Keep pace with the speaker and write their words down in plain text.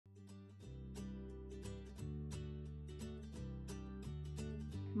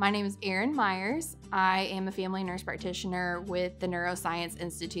My name is Erin Myers. I am a family nurse practitioner with the Neuroscience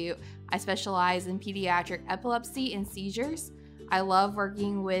Institute. I specialize in pediatric epilepsy and seizures. I love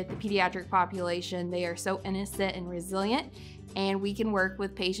working with the pediatric population. They are so innocent and resilient, and we can work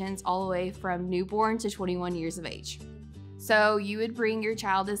with patients all the way from newborn to 21 years of age. So you would bring your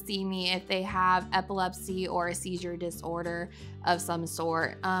child to see me if they have epilepsy or a seizure disorder of some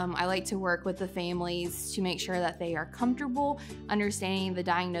sort. I like to work with the families to make sure that they are comfortable understanding the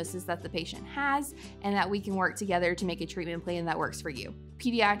diagnosis that the patient has and that we can work together to make a treatment plan that works for you.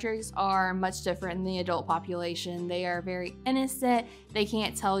 Pediatrics are much different than the adult population. They are very innocent. They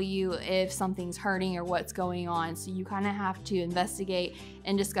can't tell you if something's hurting or what's going on. So you kind of have to investigate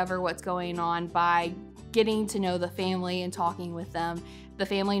and discover what's going on by getting to know the family and talking with them. The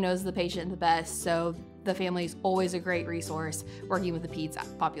family knows the patient the best, so the family is always a great resource working with the peds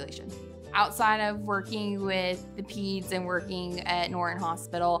population. Outside of working with the peds and working at Norton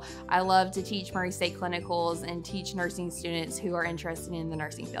Hospital, I love to teach Murray State clinicals and teach nursing students who are interested in the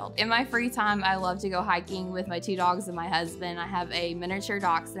nursing field. In my free time, I love to go hiking with my 2 dogs and my husband. I have a miniature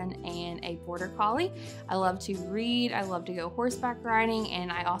dachshund and a border collie. I love to read, I love to go horseback riding,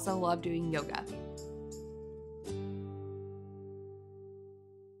 and I also love doing yoga.